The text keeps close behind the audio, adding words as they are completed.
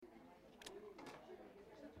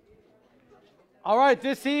All right,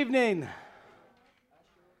 this evening,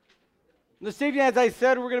 as I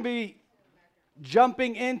said, we're going to be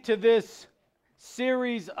jumping into this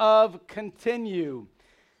series of Continue.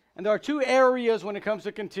 And there are two areas when it comes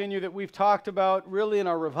to Continue that we've talked about really in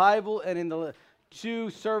our revival and in the two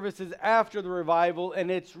services after the revival. And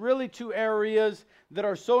it's really two areas that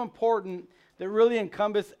are so important that really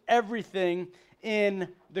encompass everything in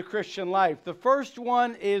the Christian life. The first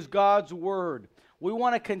one is God's Word. We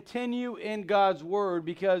want to continue in God's Word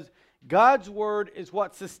because God's Word is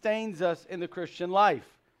what sustains us in the Christian life.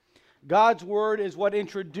 God's Word is what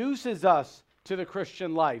introduces us to the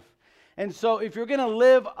Christian life. And so if you're going to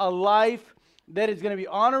live a life that is going to be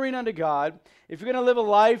honoring unto God, if you're going to live a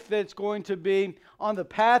life that's going to be on the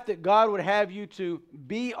path that God would have you to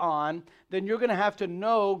be on, then you're going to have to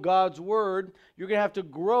know God's Word. You're going to have to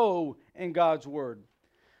grow in God's Word.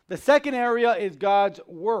 The second area is God's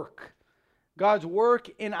work. God's work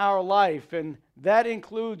in our life, and that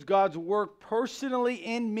includes God's work personally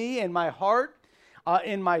in me, in my heart,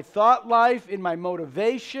 in my thought life, in my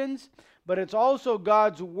motivations, but it's also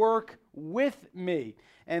God's work with me,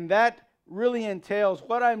 and that really entails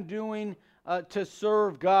what I'm doing to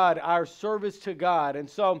serve God, our service to God. And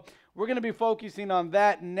so we're going to be focusing on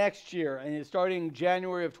that next year, and starting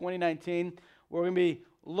January of 2019, we're going to be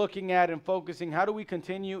looking at and focusing how do we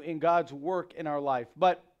continue in God's work in our life.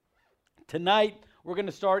 But tonight, we're going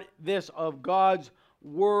to start this of God's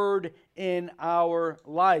Word in our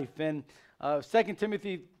life. And 2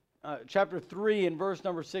 Timothy chapter 3 and verse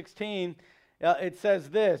number 16, it says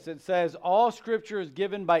this. It says, "All Scripture is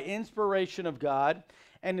given by inspiration of God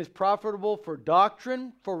and is profitable for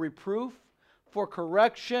doctrine, for reproof, for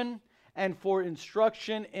correction, and for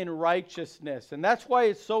instruction in righteousness." And that's why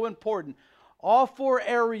it's so important. All four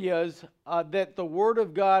areas that the Word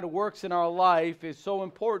of God works in our life is so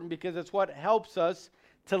important because it's what helps us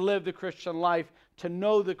to live the Christian life, to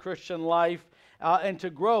know the Christian life, and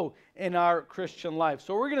to grow in our Christian life.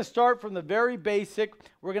 So we're going to start from the very basic.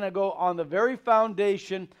 We're going to go on the very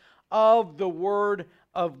foundation of the Word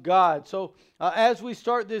of God. So as we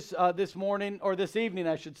start this morning, or this evening,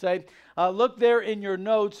 I should say, look there in your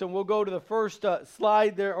notes, and we'll go to the first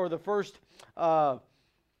slide there, or the first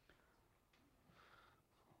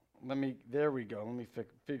there we go. Let me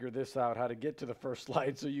figure this out, how to get to the first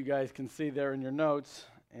slide so you guys can see there in your notes.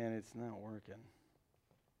 And it's not working.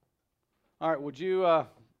 All right, would you,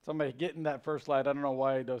 somebody get in that first slide? I don't know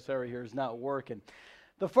why Docera here is not working.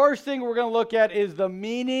 The first thing we're going to look at is the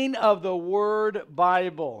meaning of the word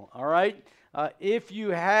Bible. All right? If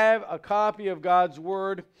you have a copy of God's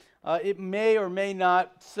Word, it may or may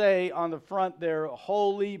not say on the front there,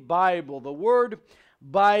 Holy Bible. The word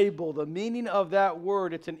Bible, the meaning of that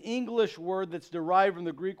word, it's an English word that's derived from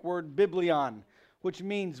the Greek word biblion, which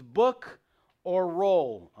means book or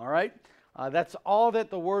roll, all right? That's all that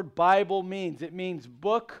the word Bible means. It means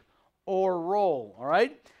book or roll, all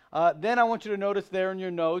right? Then I want you to notice there in your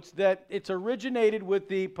notes that it's originated with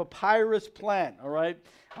the papyrus plant, all right?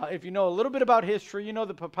 If you know a little bit about history, you know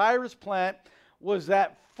the papyrus plant was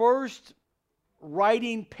that first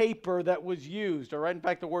writing paper that was used, all right? In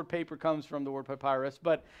fact, the word paper comes from the word papyrus,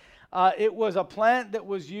 but it was a plant that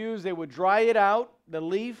was used. They would dry it out, the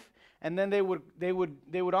leaf, and then they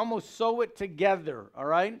would almost sew it together, all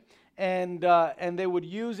right? And they would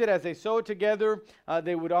use it as they sew it together.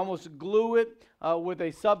 They would almost glue it with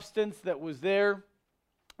a substance that was there,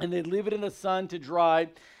 and they'd leave it in the sun to dry.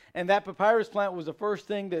 And that papyrus plant was the first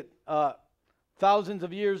thing that thousands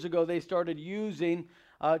of years ago they started using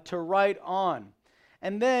to write on.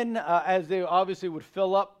 And then as they obviously would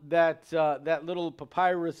fill up that little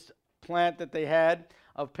papyrus plant that they had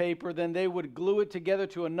of paper, then they would glue it together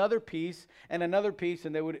to another piece, and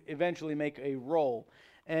they would eventually make a roll.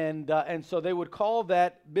 And so they would call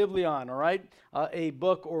that biblion, all right? A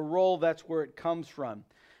book or roll, that's where it comes from.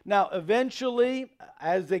 Now, eventually,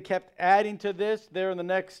 as they kept adding to this, there in the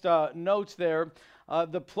next notes there,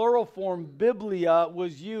 the plural form biblia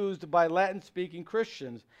was used by Latin-speaking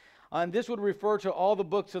Christians. And this would refer to all the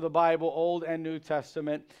books of the Bible, Old and New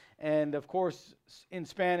Testament. And of course, in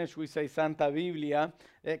Spanish, we say Santa Biblia.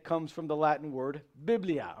 It comes from the Latin word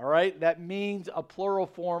biblia, all right? That means a plural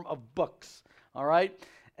form of books, all right?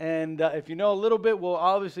 And if you know a little bit, we'll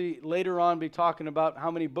obviously later on be talking about how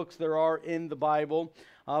many books there are in the Bible.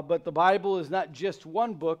 But the Bible is not just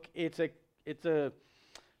one book. It's a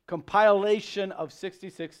compilation of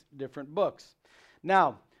 66 different books.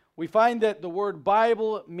 Now, we find that the word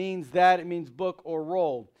Bible means that. It means book or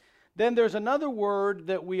roll. Then there's another word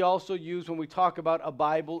that we also use when we talk about a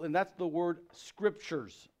Bible, and that's the word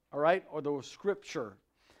scriptures, all right, or the word scripture.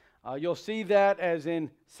 You'll see that as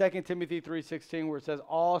in 2 Timothy 3:16 where it says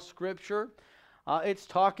all scripture. it's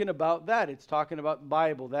talking about that. It's talking about the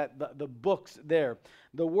Bible, the books there.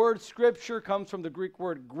 The word Scripture comes from the Greek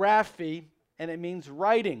word graphi, and it means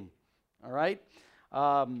writing. All right?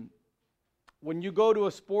 When you go to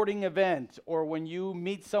a sporting event or when you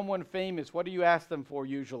meet someone famous, what do you ask them for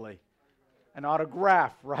usually? An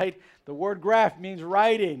autograph, right? The word graph means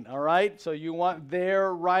writing, all right? So you want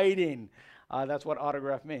their writing. That's what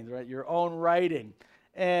autograph means, right? Your own writing.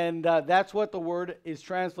 And that's what the word is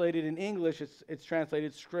translated in English. It's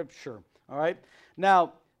translated Scripture, all right?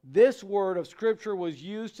 Now, this word of Scripture was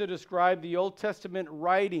used to describe the Old Testament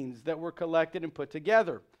writings that were collected and put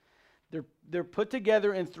together. They're put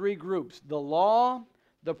together in three groups: the law,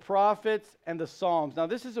 the prophets, and the Psalms. Now,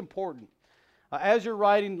 this is important. As you're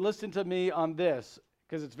writing, listen to me on this,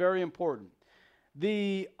 because it's very important.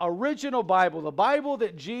 The original Bible, the Bible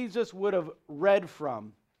that Jesus would have read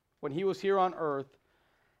from when he was here on earth,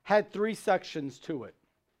 had three sections to it: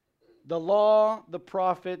 the law, the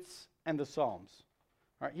prophets, and the Psalms.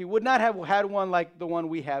 All right? He would not have had one like the one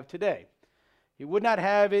we have today. He would not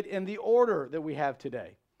have it in the order that we have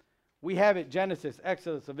today. We have it Genesis,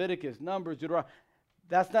 Exodus, Leviticus, Numbers, Deuteronomy.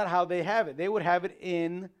 That's not how they have it. They would have it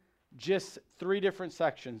in just three different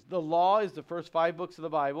sections. The law is the first 5 books of the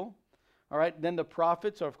Bible. All right. Then the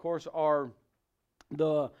prophets, of course, are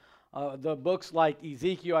the books like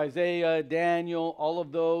Ezekiel, Isaiah, Daniel, all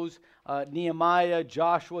of those, Nehemiah,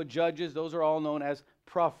 Joshua, Judges. Those are all known as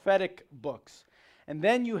prophetic books. And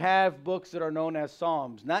then you have books that are known as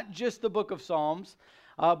Psalms. Not just the book of Psalms,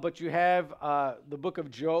 but you have the book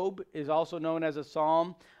of Job is also known as a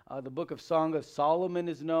psalm. The book of Song of Solomon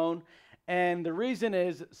is known. And the reason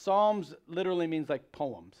is Psalms literally means like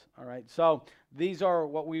poems. All right. So these are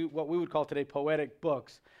what we would call today poetic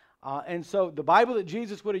books. And so the Bible that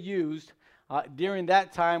Jesus would have used during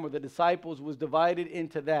that time with the disciples was divided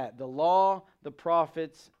into that: the law, the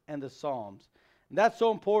prophets, and the Psalms. And that's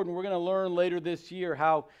so important. We're going to learn later this year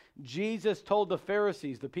how Jesus told the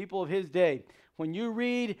Pharisees, the people of his day, when you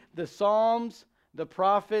read the Psalms, the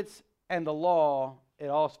prophets, and the law, it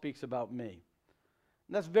all speaks about me.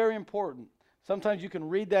 And that's very important. Sometimes you can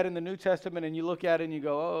read that in the New Testament and you look at it and you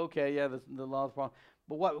go, oh, okay, yeah, the law is wrong.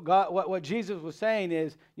 But what Jesus was saying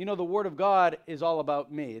is, you know, the Word of God is all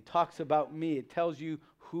about me. It talks about me. It tells you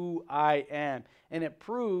who I am. And it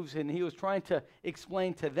proves, and he was trying to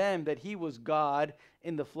explain to them that he was God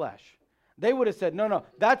in the flesh. They would have said, no,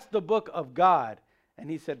 that's the book of God. And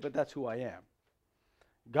he said, but that's who I am.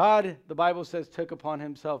 God, the Bible says, took upon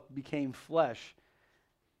himself, became flesh.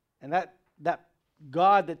 And that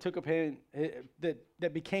God that took upon,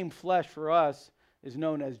 that became flesh for us is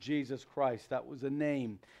known as Jesus Christ. That was a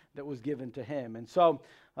name that was given to him. And so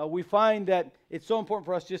we find that it's so important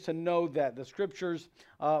for us just to know that the Scriptures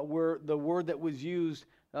were the word that was used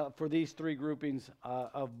for these three groupings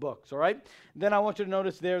of books. All right? Then I want you to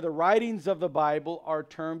notice there the writings of the Bible are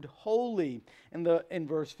termed holy in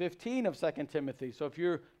verse 15 of 2 Timothy. So if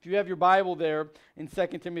you have your Bible there in 2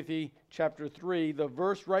 Timothy chapter 3, the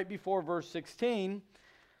verse right before verse 16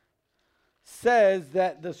 says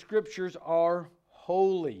that the Scriptures are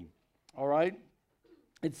holy. All right?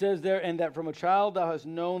 It says there, and that from a child thou hast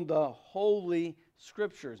known the holy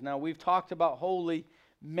Scriptures. Now, we've talked about holy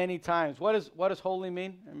many times. What does holy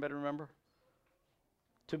mean? Anybody remember?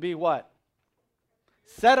 To be what?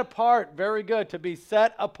 Set apart. Very good. To be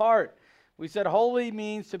set apart. We said holy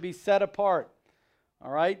means to be set apart.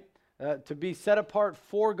 All right? To be set apart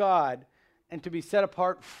for God and to be set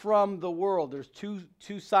apart from the world. There's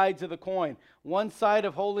two sides of the coin. One side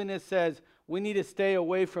of holiness says we need to stay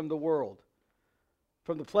away from the world,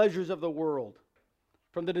 from the pleasures of the world,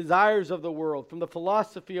 from the desires of the world, from the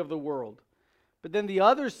philosophy of the world. But then the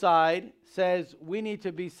other side says we need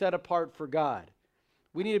to be set apart for God.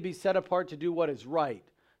 We need to be set apart to do what is right,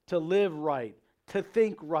 to live right, to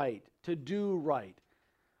think right, to do right.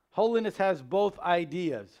 Holiness has both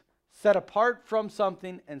ideas: set apart from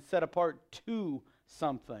something and set apart to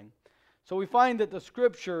something. So we find that the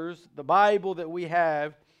Scriptures, the Bible that we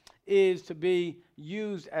have, is to be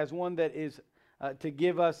used as one that is to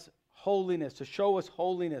give us holiness, to show us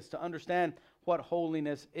holiness, to understand what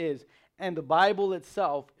holiness is. And the Bible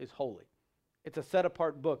itself is holy. It's a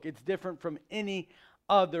set-apart book. It's different from any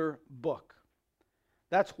other book.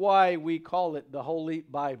 That's why we call it the Holy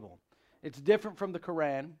Bible. It's different from the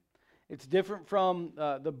Quran. It's different from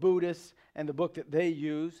the Buddhists and the book that they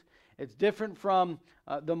use. It's different from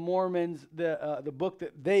the Mormons, the book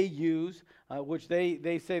that they use, which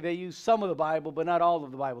they say they use some of the Bible, but not all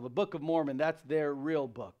of the Bible. The Book of Mormon, that's their real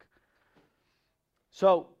book.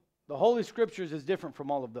 So the Holy Scriptures is different from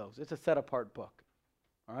all of those. It's a set-apart book.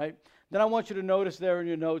 All right? Then I want you to notice there in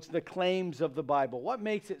your notes the claims of the Bible. What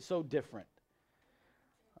makes it so different?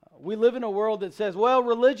 We live in a world that says, well,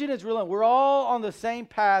 religion is real. We're all on the same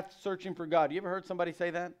path searching for God. You ever heard somebody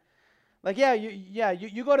say that? Like,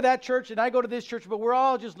 you go to that church and I go to this church, but we're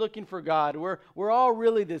all just looking for God. We're all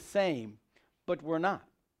really the same, but we're not.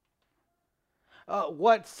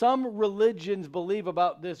 What some religions believe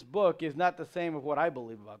about this book is not the same as what I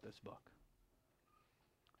believe about this book.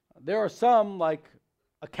 There are some, like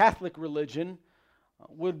a Catholic religion,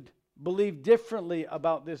 would believe differently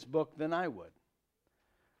about this book than I would.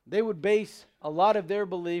 They would base a lot of their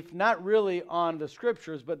belief not really on the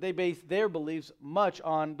scriptures, but they base their beliefs much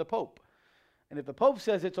on the Pope. And if the Pope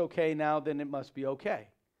says it's okay now, then it must be okay.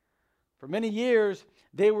 For many years,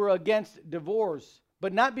 they were against divorce,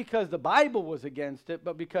 but not because the Bible was against it,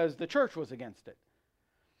 but because the church was against it.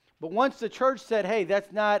 But once the church said, hey,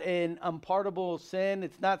 that's not an unpardonable sin,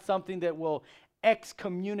 it's not something that will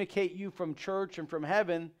excommunicate you from church and from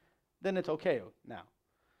heaven, then it's okay now.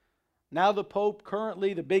 Now the Pope,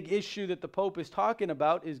 currently the big issue that the Pope is talking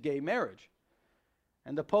about is gay marriage.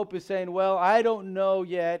 And the Pope is saying, well, I don't know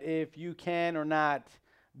yet if you can or not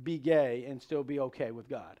be gay and still be okay with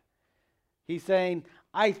God. He's saying,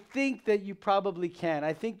 I think that you probably can.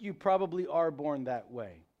 I think you probably are born that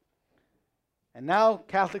way. And now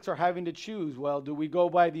Catholics are having to choose, well, do we go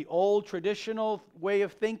by the old traditional way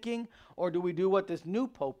of thinking, or do we do what this new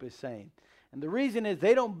Pope is saying? And the reason is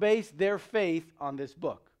they don't base their faith on this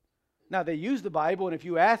book. Now, they use the Bible, and if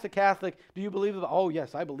you ask a Catholic, do you believe the Bible? Oh,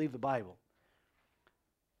 yes, I believe the Bible.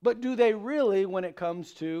 But do they really when it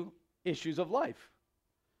comes to issues of life?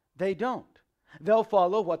 They don't. They'll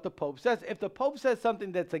follow what the Pope says. If the Pope says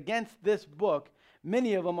something that's against this book,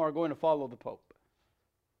 many of them are going to follow the Pope.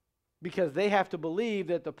 Because they have to believe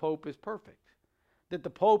that the Pope is perfect. That the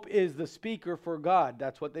Pope is the speaker for God.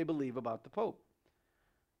 That's what they believe about the Pope.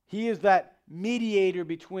 He is that mediator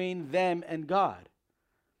between them and God.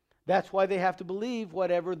 That's why they have to believe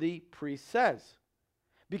whatever the priest says.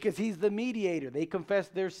 Because he's the mediator. They confess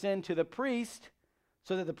their sin to the priest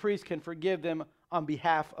so that the priest can forgive them on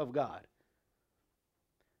behalf of God.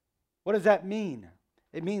 What does that mean?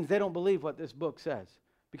 It means they don't believe what this book says.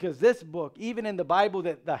 Because this book, even in the Bible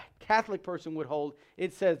that the Catholic person would hold,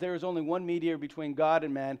 it says there is only one mediator between God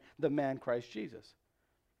and man, the man Christ Jesus.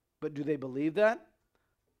 But do they believe that?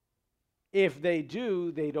 If they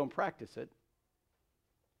do, they don't practice it.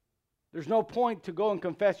 There's no point to go and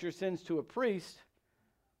confess your sins to a priest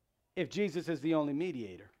if Jesus is the only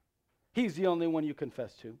mediator. He's the only one you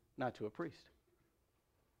confess to, not to a priest.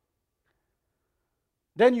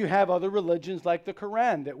 Then you have other religions like the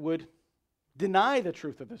Quran that would deny the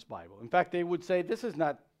truth of this Bible. In fact, they would say this is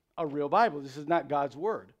not a real Bible. This is not God's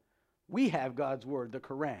word. We have God's word, the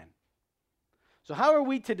Quran. So how are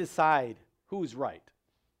we to decide who's right?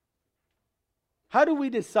 How do we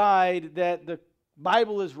decide that the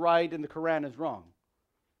Bible is right and the Quran is wrong?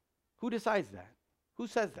 Who decides that? Who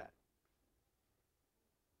says that?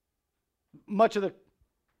 Much of the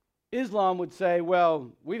Islam would say,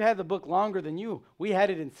 well, we've had the book longer than you. We had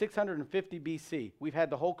it in 650 BC. We've had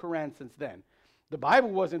the whole Quran since then. The Bible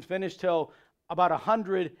wasn't finished till about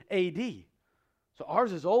 100 AD. So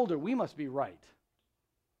ours is older. We must be right.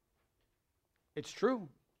 It's true.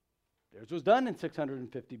 Theirs was done in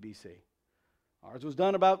 650 BC. Ours was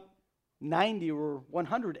done about 90 or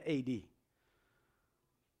 100 AD.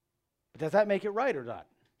 But does that make it right or not?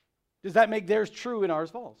 Does that make theirs true and ours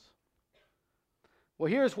false? Well,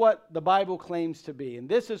 here's what the Bible claims to be. And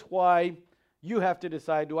this is why you have to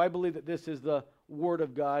decide, do I believe that this is the Word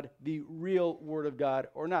of God, the real Word of God,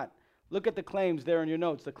 or not? Look at the claims there in your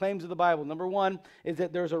notes. The claims of the Bible. Number one is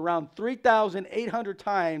that there's around 3,800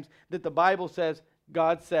 times that the Bible says,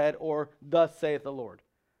 God said, or thus saith the Lord.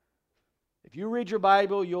 If you read your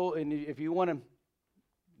Bible, and if you want to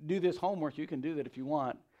do this homework, you can do that if you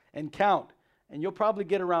want, and count. And you'll probably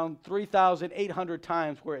get around 3,800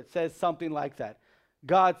 times where it says something like that.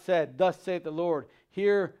 God said, thus saith the Lord.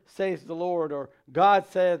 Here says the Lord, or God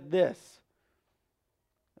said this.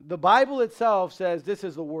 The Bible itself says this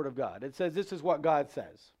is the Word of God. It says this is what God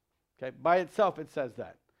says. Okay, by itself it says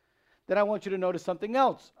that. Then I want you to notice something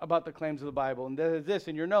else about the claims of the Bible, and that is this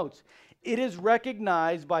in your notes. It is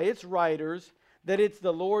recognized by its writers that it's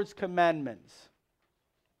the Lord's commandments.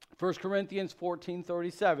 1 Corinthians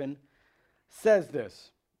 14:37 says this.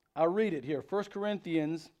 I'll read it here. 1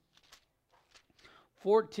 Corinthians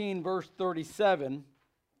 14, verse 37,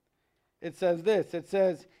 it says this. It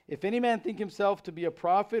says, if any man think himself to be a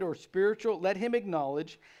prophet or spiritual, let him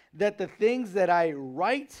acknowledge that the things that I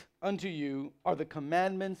write unto you are the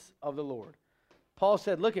commandments of the Lord. Paul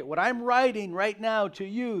said, look at what I'm writing right now to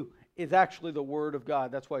you is actually the Word of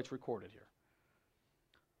God. That's why it's recorded here.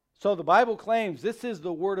 So the Bible claims this is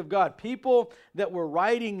the Word of God. People that were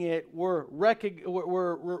writing it were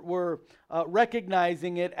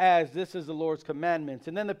recognizing it as this is the Lord's commandments.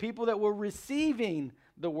 And then the people that were receiving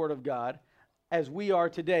the Word of God, as we are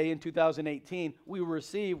today in 2018, we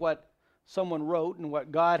receive what someone wrote and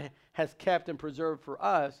what God has kept and preserved for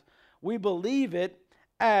us. We believe it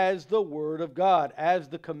as the Word of God, as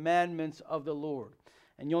the commandments of the Lord.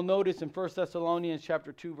 And you'll notice in 1 Thessalonians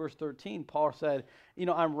chapter 2, verse 13, Paul said,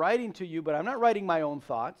 I'm writing to you, but I'm not writing my own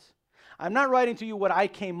thoughts. I'm not writing to you what I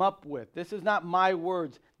came up with. This is not my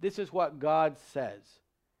words. This is what God says.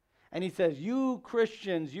 And he says, you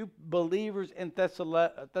Christians, you believers in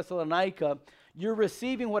Thessalonica, you're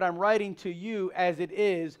receiving what I'm writing to you as it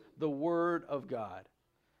is the Word of God.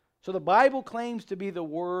 So the Bible claims to be the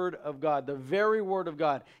Word of God, the very Word of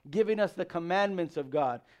God, giving us the commandments of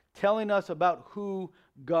God, telling us about who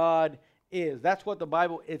God is. That's what the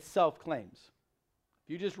Bible itself claims.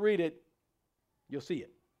 If you just read it, you'll see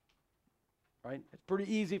it. Right? It's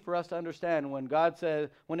pretty easy for us to understand when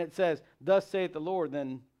it says, thus saith the Lord,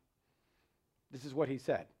 then this is what he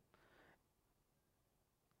said.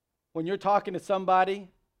 When you're talking to somebody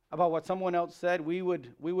about what someone else said, we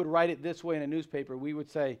would write it this way in a newspaper. We would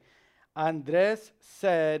say, Andres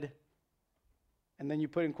said, and then you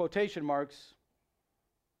put in quotation marks,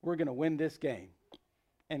 we're going to win this game,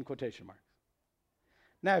 end quotation marks.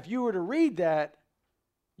 Now, if you were to read that,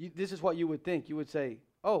 this is what you would think. You would say,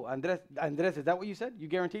 oh, Andres, is that what you said? You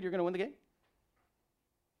guaranteed you're going to win the game?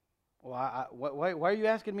 Well, why are you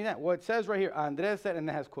asking me that? Well, it says right here, Andres said, and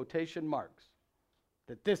it has quotation marks,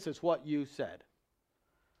 that this is what you said.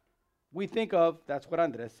 We think of, that's what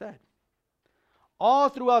Andres said. All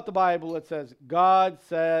throughout the Bible, it says, God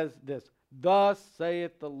says this. Thus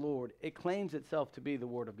saith the Lord. It claims itself to be the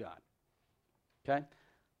Word of God. Okay?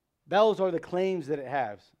 Those are the claims that it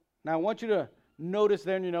has. Now, I want you to notice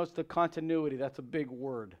there in your notes the continuity. That's a big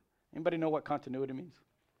word. Anybody know what continuity means?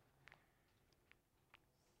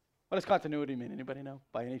 What does continuity mean? Anybody know,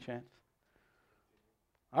 by any chance?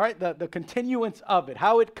 All right, the continuance of it,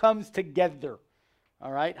 how it comes together.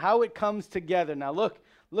 All right, how it comes together. Now,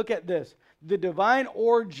 look at this. The divine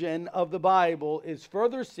origin of the Bible is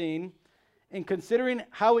further seen in considering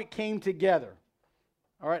how it came together.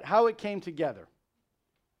 All right, how it came together.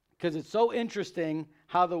 Because it's so interesting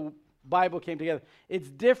how the Bible came together. It's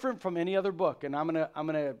different from any other book, and I'm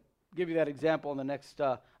gonna give you that example on the next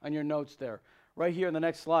on your notes there, right here in the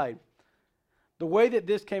next slide. The way that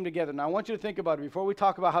this came together. Now, I want you to think about it. Before we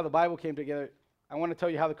talk about how the Bible came together, I want to tell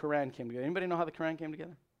you how the Quran came together. Anybody know how the Quran came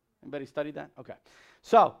together? Anybody studied that? Okay.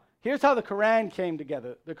 So, here's how the Quran came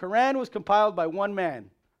together. The Quran was compiled by one man,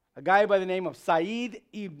 a guy by the name of Sa'id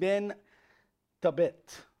ibn Tabit.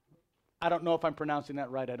 I don't know if I'm pronouncing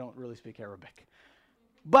that right. I don't really speak Arabic.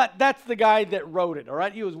 But that's the guy that wrote it, all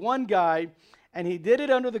right? He was one guy, and he did it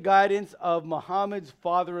under the guidance of Muhammad's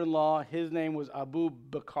father-in-law. His name was Abu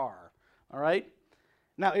Bakr, all right?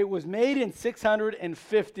 Now, it was made in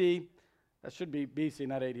 650. That should be BC,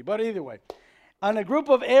 not 80. But either way. And a group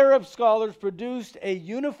of Arab scholars produced a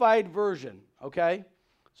unified version, okay?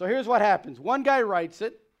 So here's what happens. One guy writes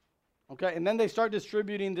it, okay? And then they start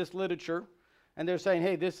distributing this literature. And they're saying,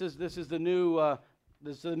 hey, this is the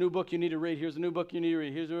new book you need to read. Here's the new book you need to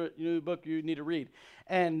read. Here's a new book you need to read.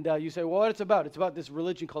 And you say, well, what it's about? It's about this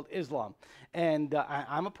religion called Islam. And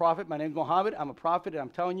I'm a prophet. My name's Muhammad. I'm a prophet. And I'm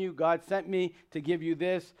telling you, God sent me to give you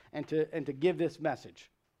this and to give this message.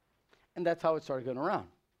 And that's how it started going around.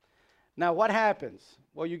 Now, what happens?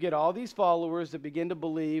 Well, you get all these followers that begin to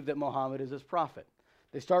believe that Muhammad is his prophet.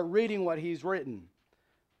 They start reading what he's written.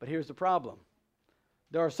 But here's the problem.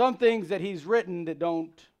 There are some things that he's written that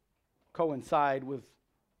don't coincide with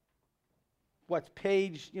what's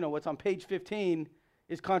on page 15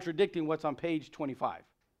 is contradicting what's on page 25.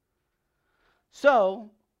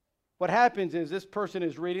 So, what happens is this person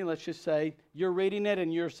is reading, let's just say, you're reading it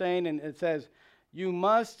and you're saying, and it says, you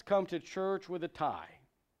must come to church with a tie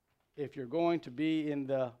if you're going to be in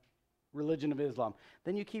the religion of Islam.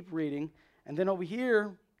 Then you keep reading, and then over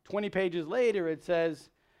here, 20 pages later, it says,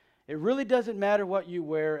 it really doesn't matter what you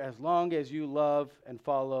wear as long as you love and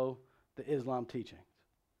follow the Islam teachings.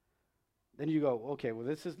 Then you go, okay, well,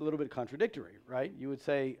 this is a little bit contradictory, right? You would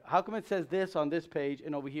say, how come it says this on this page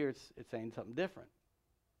and over here it's saying something different?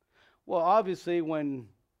 Well, obviously, when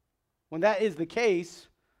that is the case,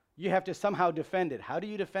 you have to somehow defend it. How do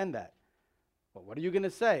you defend that? Well, what are you going to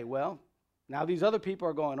say? Well, now these other people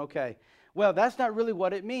are going, okay, well, that's not really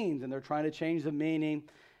what it means, and they're trying to change the meaning.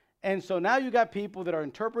 And so now you got people that are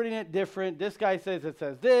interpreting it different. This guy says it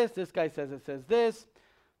says this guy says it says this.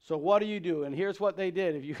 So what do you do? And here's what they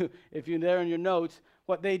did. If you're there in your notes,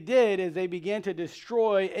 what they did is they began to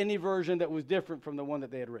destroy any version that was different from the one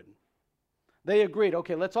that they had written. They agreed,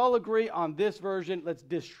 okay, let's all agree on this version. Let's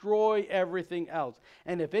destroy everything else.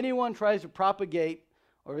 And if anyone tries to propagate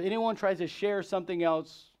or anyone tries to share something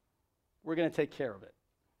else, we're going to take care of it.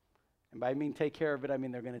 And by I mean take care of it, I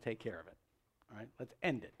mean they're going to take care of it. All right, let's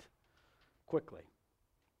end it quickly.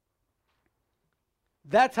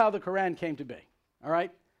 That's how the Quran came to be. All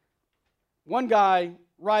right? One guy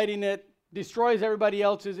writing it destroys everybody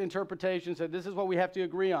else's interpretation, said this is what we have to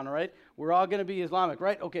agree on, all right? We're all going to be Islamic,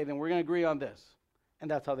 right? Okay, then we're going to agree on this. And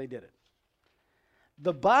that's how they did it.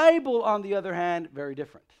 The Bible, on the other hand, very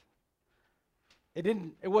different. It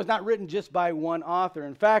was not written just by one author.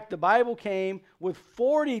 In fact, the Bible came with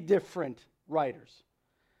 40 different writers.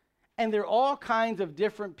 And they're all kinds of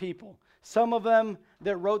different people. Some of them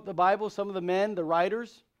that wrote the Bible, some of the men, the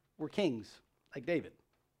writers, were kings, like David.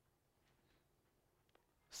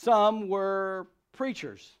 Some were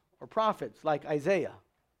preachers or prophets, like Isaiah.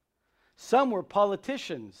 Some were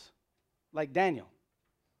politicians, like Daniel.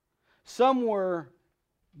 Some were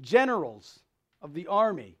generals of the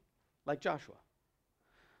army, like Joshua.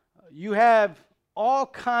 You have all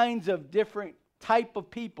kinds of different type of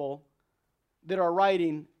people that are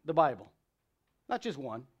writing the Bible. Not just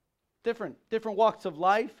one. Different walks of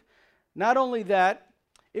life. Not only that,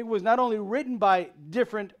 it was not only written by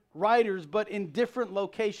different writers, but in different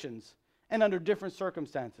locations and under different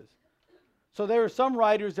circumstances. So there are some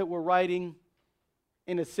writers that were writing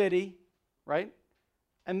in a city, right?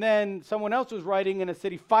 And then someone else was writing in a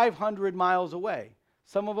city 500 miles away.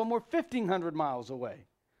 Some of them were 1,500 miles away.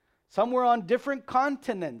 Some were on different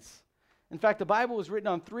continents. In fact, the Bible was written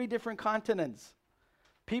on 3 different continents.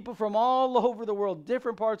 People from all over the world,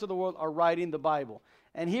 different parts of the world, are writing the Bible.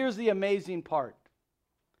 And here's the amazing part.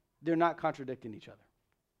 They're not contradicting each other.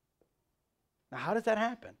 Now, how does that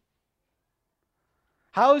happen?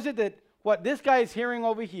 How is it that what this guy is hearing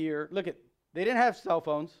over here, look at, they didn't have cell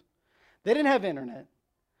phones. They didn't have internet.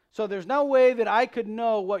 So there's no way that I could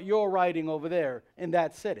know what you're writing over there in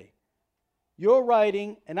that city. You're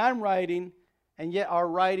writing and I'm writing, and yet our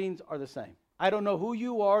writings are the same. I don't know who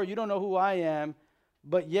you are. You don't know who I am.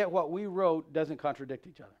 But yet what we wrote doesn't contradict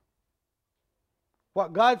each other.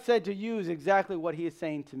 What God said to you is exactly what he is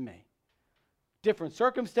saying to me. Different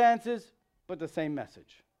circumstances, but the same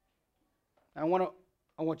message. I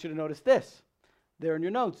want you to notice this. There in your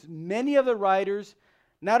notes. Many of the writers,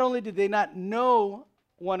 not only did they not know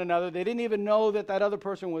one another, they didn't even know that that other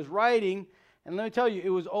person was writing. And let me tell you, it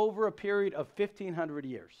was over a period of 1,500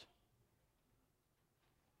 years.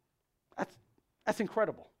 That's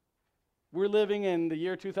incredible. We're living in the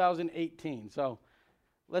year 2018. So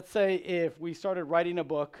let's say if we started writing a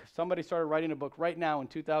book, somebody started writing a book right now in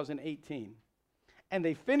 2018, and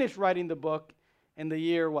they finished writing the book in the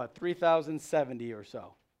year, 3070 or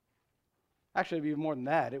so. Actually, it would be more than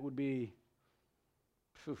that. It would be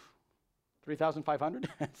 3,500,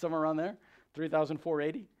 somewhere around there,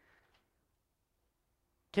 3,480.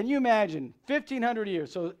 Can you imagine 1,500 years?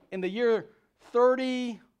 So in the year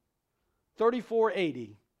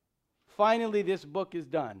 3480, finally this book is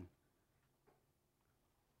done.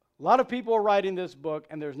 A lot of people are writing this book,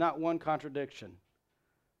 and there's not one contradiction.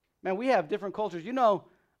 Man, we have different cultures. You know,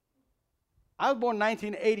 I was born in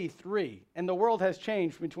 1983, and the world has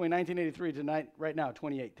changed between 1983 to right now,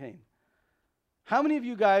 2018. How many of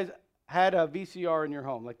you guys had a VCR in your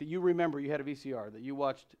home, like that you remember you had a VCR, that you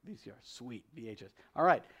watched VCR? Sweet, VHS. All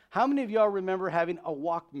right. How many of y'all remember having a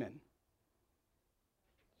Walkman?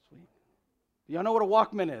 Sweet. Y'all know what a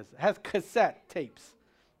Walkman is? It has cassette tapes.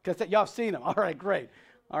 Y'all have seen them. All right, great.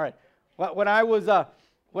 All right. When I was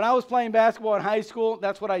playing basketball in high school,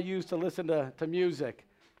 that's what I used to listen to music,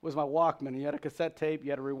 was my Walkman. You had a cassette tape.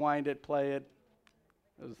 You had to rewind it, play it.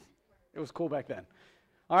 It was cool back then.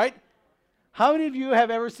 All right. How many of you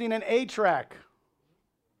have ever seen an 8-track?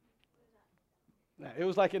 It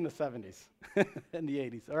was like in the 70s and the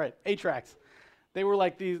 80s. All right, 8-tracks. They were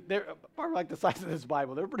like these, they're probably like the size of this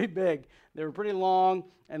Bible. They were pretty big. They were pretty long,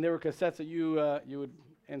 and they were cassettes that you would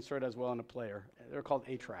insert as well in a player. They're called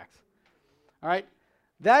 8-tracks. All right,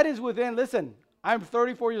 that is listen, I'm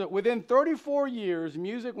 34 years old. Within 34 years,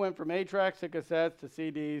 music went from 8-tracks to cassettes to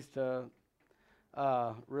CDs to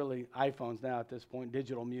really iPhones now at this point,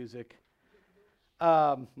 digital music.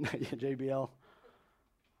 JBL.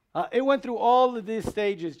 It went through all of these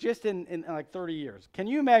stages just in like 30 years. Can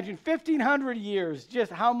you imagine 1,500 years,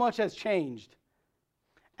 just how much has changed?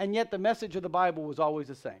 And yet the message of the Bible was always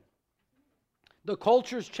the same. The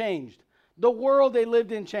cultures changed. The world they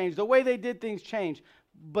lived in changed. The way they did things changed.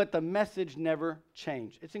 But the message never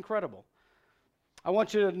changed. It's incredible. I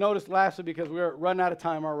want you to notice lastly, because we're running out of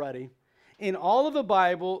time already. In all of the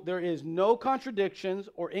Bible, there is no contradictions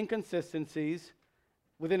or inconsistencies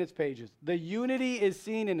within its pages. The unity is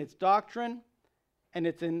seen in its doctrine, and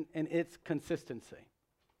it's in its consistency.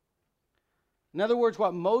 In other words,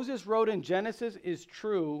 what Moses wrote in Genesis is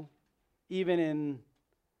true even in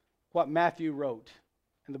what Matthew wrote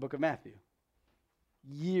in the book of Matthew,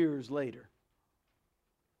 years later.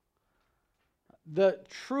 The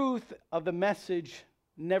truth of the message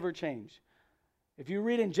never changed. If you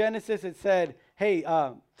read in Genesis, it said, hey,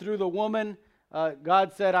 through the woman,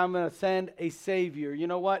 God said, I'm going to send a Savior. You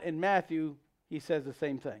know what? In Matthew, he says the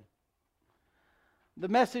same thing. The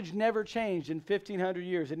message never changed in 1,500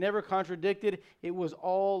 years. It never contradicted. It was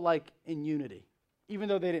all like in unity. Even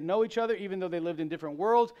though they didn't know each other, even though they lived in different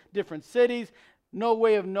worlds, different cities, no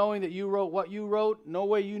way of knowing that you wrote what you wrote, no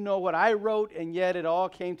way you know what I wrote, and yet it all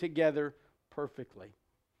came together perfectly.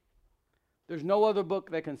 There's no other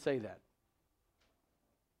book that can say that.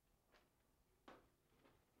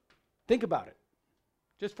 Think about it.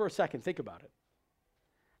 Just for a second, think about it.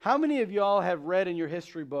 How many of y'all have read in your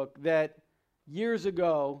history book that years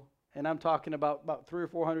ago, and I'm talking about 300 or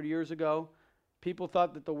 400 years ago, people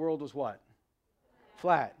thought that the world was what?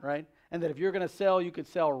 Flat, right? And that if you're going to sell, you could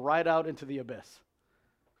sell right out into the abyss.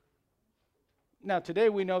 Now, today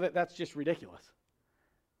we know that that's just ridiculous.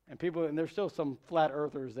 And there's still some flat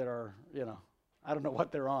earthers that are, I don't know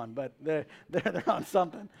what they're on, but they're on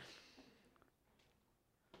something.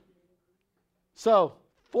 So,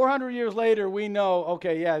 400 years later, we know,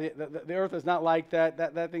 okay, yeah, the earth is not like that.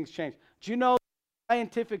 That thing's changed. Do you know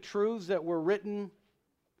scientific truths that were written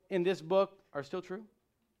in this book are still true?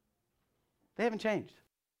 They haven't changed.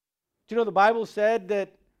 Do you know the Bible said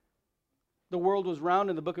that the world was round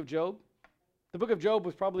in the book of Job? The book of Job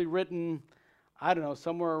was probably written, I don't know,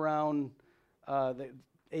 somewhere around the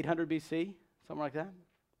 800 BC, something like that.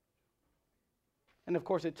 And of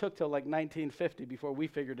course, it took till like 1950 before we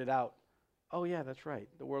figured it out. Oh yeah, that's right.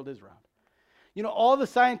 The world is round. You know, all the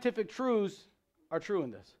scientific truths are true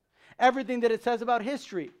in this. Everything that it says about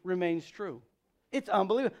history remains true. It's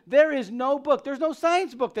unbelievable. There is no book, there's no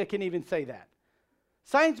science book that can even say that.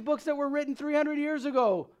 Science books that were written 300 years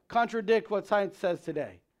ago contradict what science says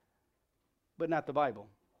today, but not the Bible.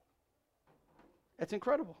 It's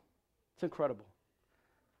incredible. It's incredible.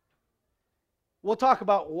 We'll talk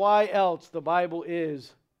about why else the Bible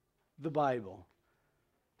is the Bible.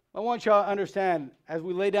 I want you all to understand, as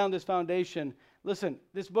we lay down this foundation, listen,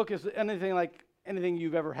 this book is anything like anything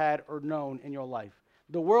you've ever had or known in your life.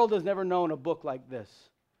 The world has never known a book like this,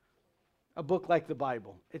 a book like the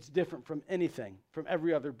Bible. It's different from anything, from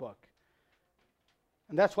every other book.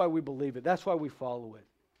 And that's why we believe it. That's why we follow it.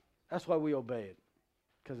 That's why we obey it,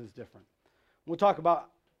 because it's different. We'll talk about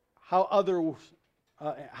how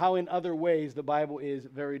in other ways the Bible is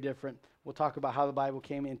very different. We'll talk about how the Bible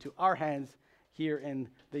came into our hands here in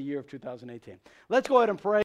the year of 2018. Let's go ahead and pray.